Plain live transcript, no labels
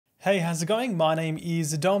Hey, how's it going? My name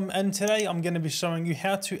is Dom, and today I'm going to be showing you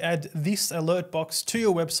how to add this alert box to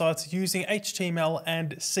your website using HTML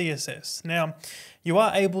and CSS. Now, you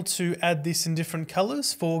are able to add this in different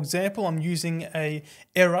colors. For example, I'm using a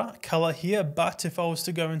error color here, but if I was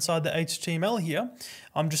to go inside the HTML here,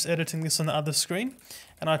 I'm just editing this on the other screen,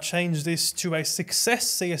 and I change this to a success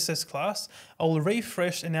CSS class. I'll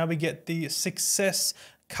refresh, and now we get the success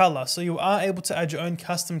color. So you are able to add your own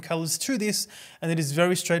custom colors to this, and it is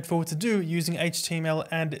very straightforward to do using HTML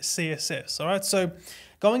and CSS. All right, so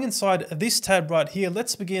going inside this tab right here,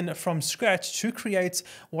 let's begin from scratch to create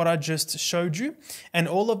what I just showed you. And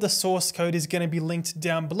all of the source code is going to be linked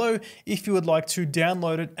down below if you would like to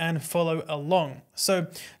download it and follow along. So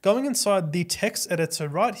going inside the text editor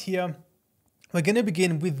right here, we're going to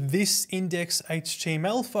begin with this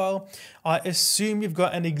index.html file. I assume you've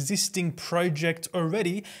got an existing project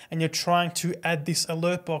already and you're trying to add this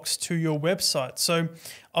alert box to your website. So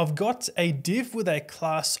I've got a div with a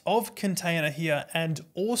class of container here, and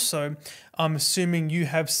also I'm assuming you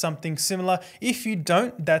have something similar. If you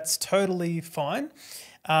don't, that's totally fine.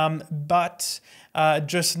 But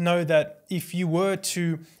just know that if you were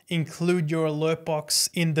to include your alert box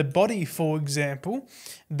in the body, for example,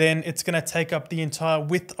 then it's going to take up the entire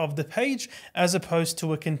width of the page, as opposed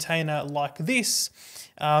to a container like this.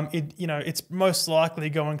 It's most likely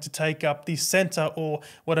going to take up the center or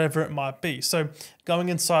whatever it might be. So going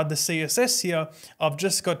inside the CSS here, I've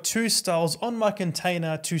just got two styles on my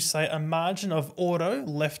container to say a margin of auto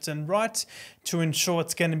left and right to ensure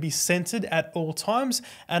it's going to be centered at all times,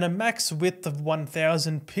 and a max width of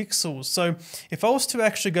 1000 pixels. So if I was to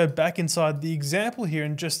actually go back inside the example here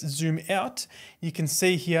and just zoom out, you can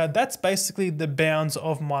see here that's basically the bounds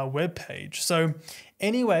of my web page. So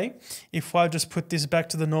anyway, if I just put this back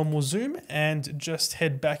to the normal zoom and just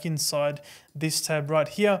head back inside this tab right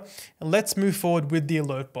here, let's move forward with the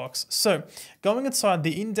alert box. So going inside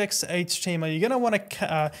the index.html, you're going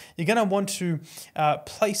to want to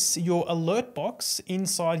place your alert box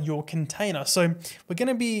inside your container. So we're going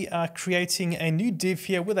to be creating a new div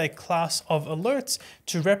here with a class of alerts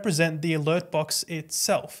to represent the alert box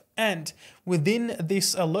itself. And within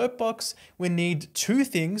this alert box, we need two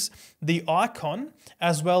things: the icon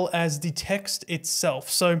as well as the text itself.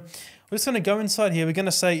 So we're just going to go inside here. We're going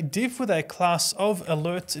to say div with a class of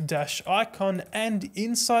alert-icon, and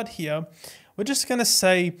inside here, we're just going to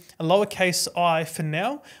say a lowercase I for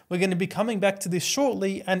now. We're going to be coming back to this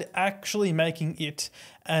shortly and actually making it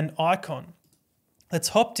an icon. Let's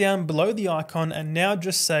hop down below the icon and now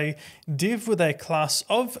just say div with a class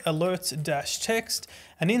of alert-text.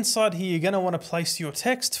 And inside here, you're going to want to place your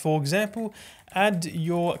text. For example, add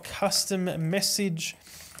your custom message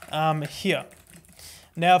here.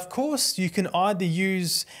 Now, of course, you can either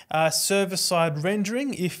use server-side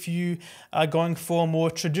rendering if you are going for a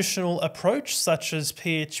more traditional approach, such as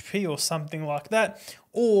PHP or something like that,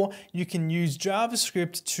 or you can use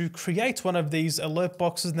JavaScript to create one of these alert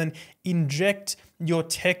boxes and then inject your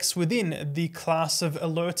text within the class of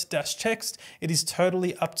alert-text. It is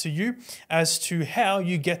totally up to you as to how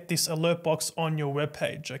you get this alert box on your web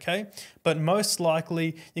page, okay? But most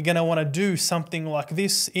likely, you're going to want to do something like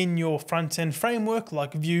this in your front-end framework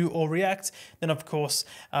like Vue or React, then of course,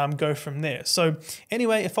 go from there. So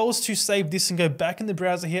anyway, if I was to save this and go back in the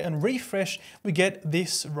browser here and refresh, we get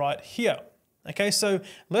this right here. Okay, so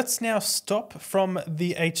let's now stop from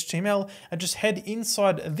the HTML and just head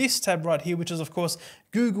inside this tab right here, which is of course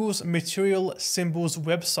Google's Material Symbols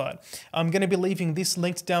website. I'm going to be leaving this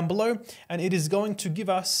linked down below, and it is going to give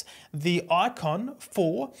us the icon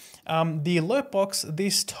for the alert box,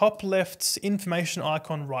 this top left information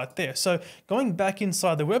icon right there. So going back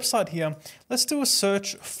inside the website here, let's do a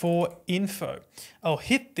search for info. I'll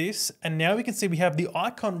hit this, and now we can see we have the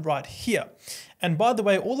icon right here. And by the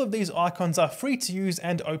way, all of these icons are free to use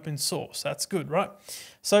and open source. That's good, right?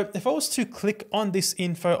 So if I was to click on this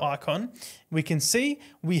info icon, we can see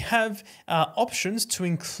we have options to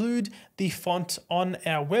include the font on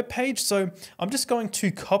our web page. So I'm just going to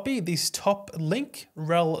copy this top link,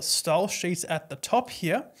 rel style sheets at the top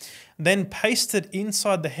here, then paste it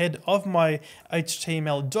inside the head of my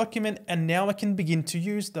HTML document, and now I can begin to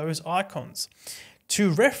use those icons. To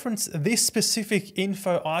reference this specific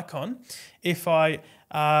info icon, if I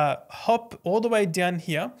hop all the way down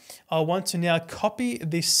here, I want to now copy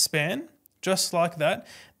this span, just like that,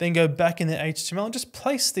 then go back in the HTML and just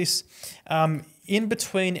place this in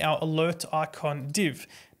between our alert icon div.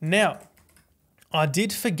 Now, I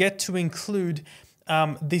did forget to include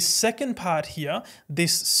this second part here,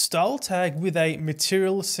 this style tag with a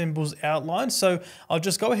material symbols outline. So I'll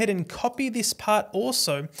just go ahead and copy this part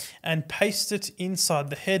also and paste it inside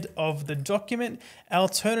the head of the document.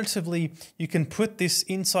 Alternatively, you can put this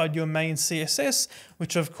inside your main CSS,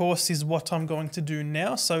 which of course is what I'm going to do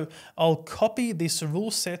now. So I'll copy this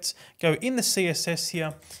rule set, go in the CSS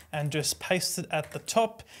here and just paste it at the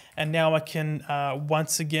top. And now I can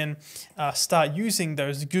once again start using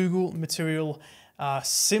those Google material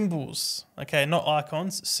symbols. Okay, not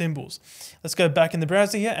icons, symbols. Let's go back in the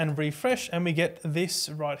browser here and refresh, and we get this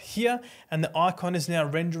right here. And the icon is now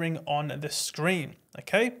rendering on the screen.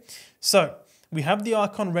 Okay, so we have the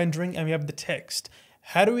icon rendering and we have the text.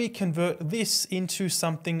 How do we convert this into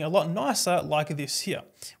something a lot nicer like this here?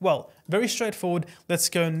 Well, very straightforward. Let's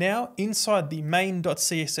go now inside the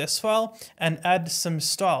main.css file and add some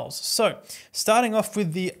styles. So starting off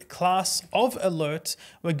with the class of alert,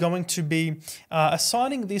 we're going to be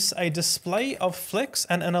assigning this a display of flex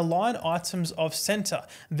and an align items of center.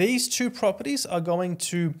 These two properties are going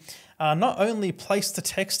to not only place the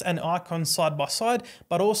text and icon side by side,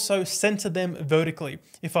 but also center them vertically.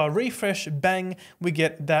 If I refresh, bang, we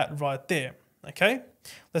get that right there. Okay,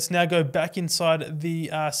 let's now go back inside the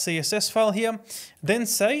CSS file here, then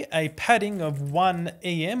say a padding of 1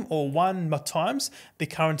 EM or 1 times the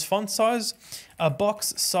current font size. A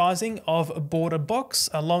box sizing of border box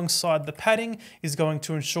alongside the padding is going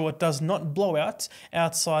to ensure it does not blow out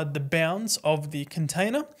outside the bounds of the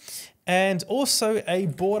container. And also a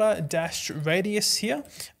border dash radius here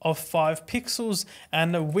of 5 pixels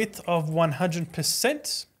and a width of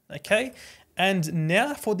 100%. Okay. And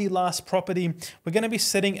now for the last property, we're going to be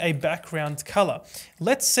setting a background color.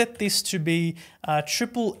 Let's set this to be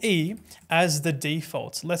triple E as the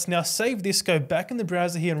default. Let's now save this, go back in the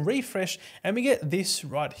browser here and refresh, and we get this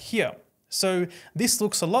right here. So this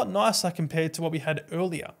looks a lot nicer compared to what we had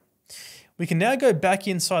earlier. We can now go back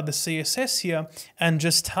inside the CSS here and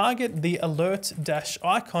just target the alert dash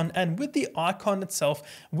icon, and with the icon itself,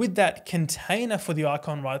 with that container for the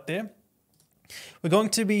icon right there, we're going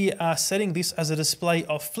to be setting this as a display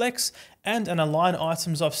of flex and an align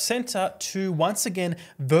items of center to once again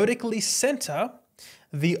vertically center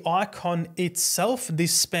the icon itself,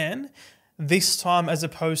 this span, this time as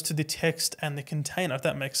opposed to the text and the container, if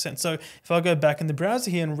that makes sense. So if I go back in the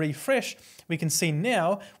browser here and refresh, we can see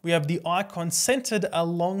now we have the icon centered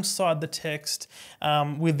alongside the text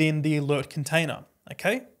within the alert container.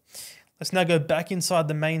 Okay. Let's now go back inside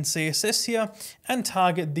the main CSS here and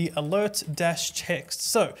target the alert dash text.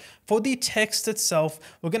 So for the text itself,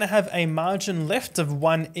 we're going to have a margin left of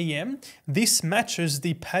 1 EM. This matches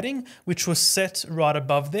the padding which was set right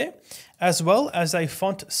above there, as well as a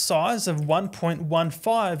font size of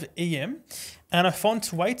 1.15 EM and a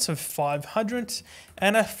font weight of 500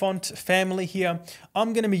 and a font family here.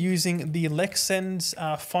 I'm going to be using the Lexend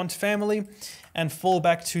font family and fall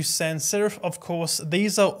back to sans serif. Of course,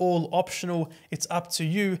 these are all optional. It's up to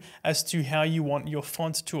you as to how you want your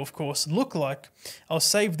font to, of course, look like. I'll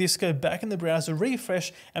save this, go back in the browser,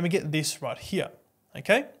 refresh, and we get this right here.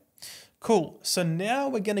 Okay? Cool. So now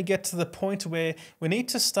we're going to get to the point where we need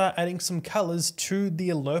to start adding some colors to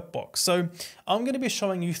the alert box. So I'm going to be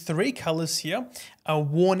showing you 3 colors here: a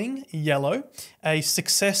warning yellow, a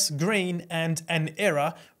success green, and an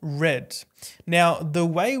error red. Now, the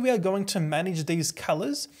way we are going to manage these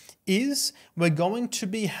colors is we're going to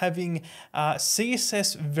be having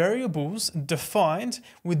CSS variables defined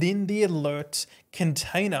within the alert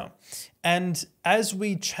container. And as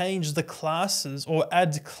we change the classes or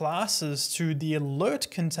add classes to the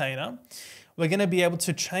alert container, we're going to be able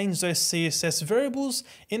to change those CSS variables,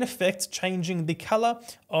 in effect changing the color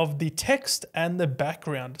of the text and the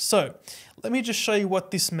background. So let me just show you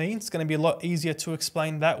what this means. It's going to be a lot easier to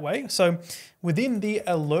explain that way. So within the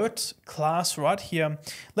alert class right here,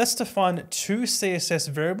 let's define 2 CSS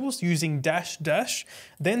variables using dash dash,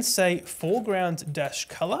 then say foreground dash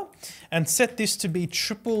color and set this to be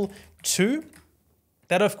 222.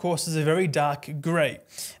 That, of course, is a very dark gray,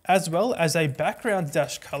 as well as a background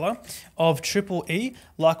dash color of EEE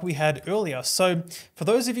like we had earlier. So for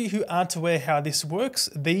those of you who aren't aware how this works,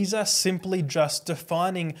 these are simply just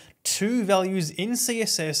defining 2 values in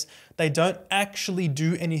CSS. They don't actually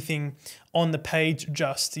do anything on the page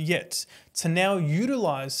just yet. To now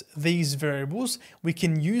utilize these variables, we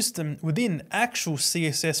can use them within actual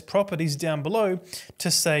CSS properties down below to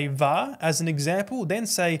say var as an example, then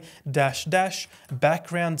say dash dash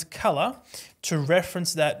background color to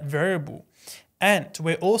reference that variable. And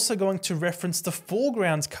we're also going to reference the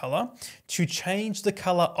foreground color to change the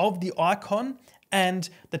color of the icon and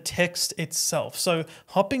the text itself. So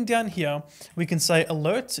hopping down here, we can say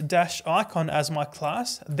alert-icon as my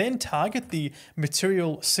class, then target the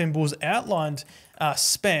material symbols outlined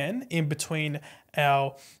span in between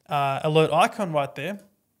our alert icon right there.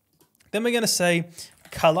 Then we're going to say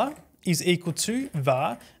color is equal to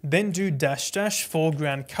var, then do --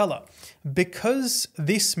 foreground color. Because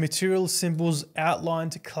this material symbols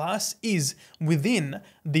outlined class is within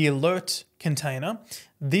the alert container,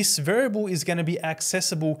 this variable is going to be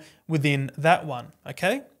accessible within that one,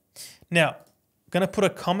 okay? Now, I'm going to put a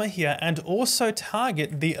comma here and also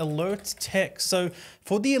target the alert text. So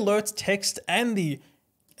for the alert text and the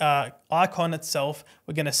icon itself,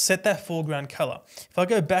 we're going to set that foreground color. If I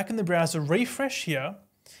go back in the browser, refresh here,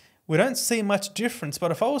 we don't see much difference,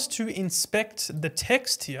 but if I was to inspect the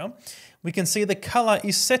text here, we can see the color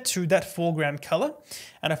is set to that foreground color.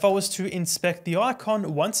 And if I was to inspect the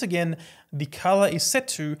icon, once again, the color is set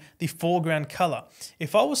to the foreground color.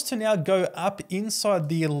 If I was to now go up inside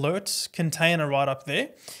the alert container right up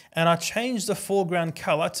there, and I change the foreground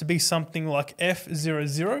color to be something like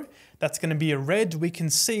F00, that's going to be a red, we can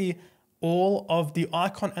see all of the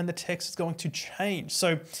icon and the text is going to change.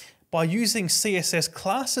 So by using CSS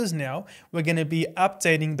classes now, we're going to be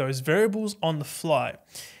updating those variables on the fly.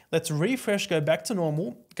 Let's refresh, go back to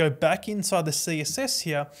normal, go back inside the CSS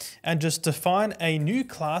here, and just define a new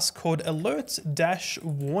class called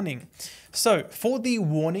alert-warning. So for the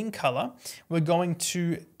warning color, we're going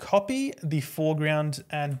to copy the foreground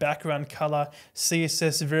and background color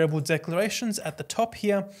CSS variable declarations at the top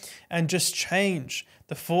here, and just change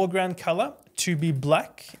the foreground color to be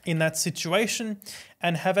black in that situation,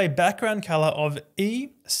 and have a background color of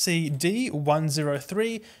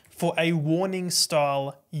ECD103 for a warning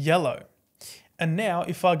style yellow. And now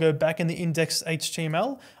if I go back in the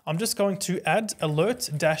index.html, I'm just going to add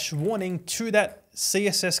alert-warning to that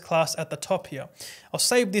CSS class at the top here. I'll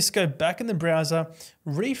save this, go back in the browser,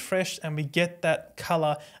 refresh, and we get that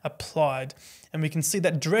color applied. And we can see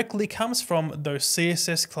that directly comes from those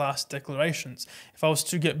CSS class declarations. If I was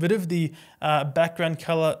to get rid of the background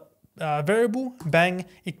color variable, bang,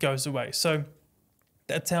 it goes away. So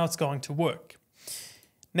that's how it's going to work.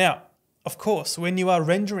 Now, of course, when you are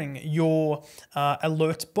rendering your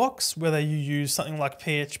alert box, whether you use something like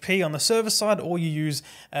PHP on the server side or you use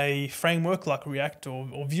a framework like React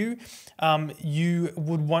or Vue, you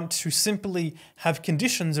would want to simply have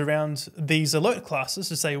conditions around these alert classes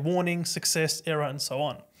to say warning, success, error, and so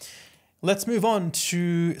on. Let's move on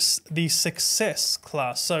to the success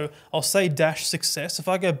class. So I'll say -success. If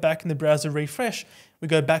I go back in the browser, refresh, we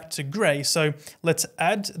go back to gray. So let's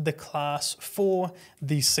add the class for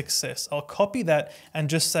the success. I'll copy that and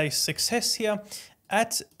just say success here.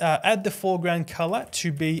 Add the foreground color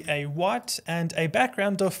to be a white and a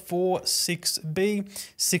background of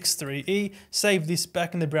 46B63E. Save this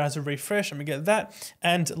back in the browser, refresh, and we get that.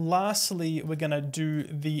 And lastly, we're gonna do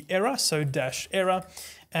the error, so -error.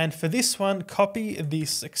 And for this one, copy the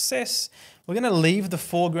success. We're going to leave the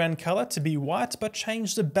foreground color to be white, but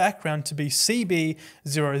change the background to be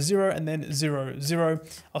CB00 and then 00.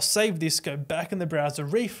 I'll save this, go back in the browser,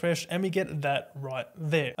 refresh, and we get that right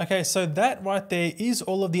there. Okay, so that right there is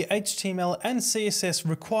all of the HTML and CSS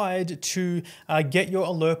required to get your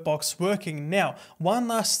alert box working. Now, one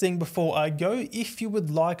last thing before I go, if you would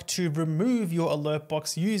like to remove your alert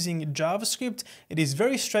box using JavaScript, it is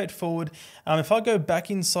very straightforward. If I go back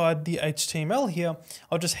inside the HTML here,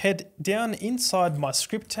 I'll just head down inside my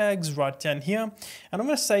script tags right down here, and I'm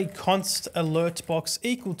going to say const alert box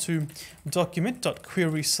equal to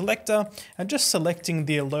document.querySelector, and just selecting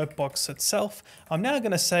the alert box itself. I'm now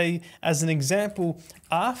going to say, as an example,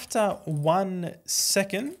 after 1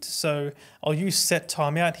 second, so I'll use set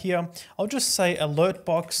timeout here, I'll just say alert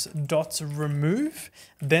box dot remove,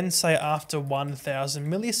 then say after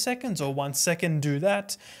 1000 milliseconds or 1 second, do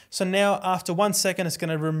that. So now after 1 second, it's going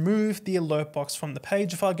to remove the alert box from the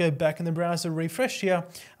page. If I go back in the browser, refresh here,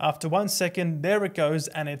 after 1 second, there it goes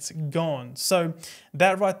and it's gone. So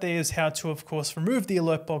that right there is how to, of course, remove the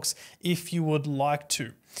alert box if you would like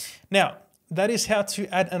to. Now, that is how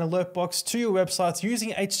to add an alert box to your websites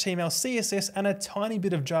using HTML, CSS, and a tiny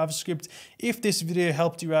bit of JavaScript. If this video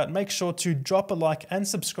helped you out, make sure to drop a like and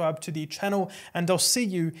subscribe to the channel, and I'll see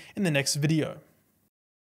you in the next video.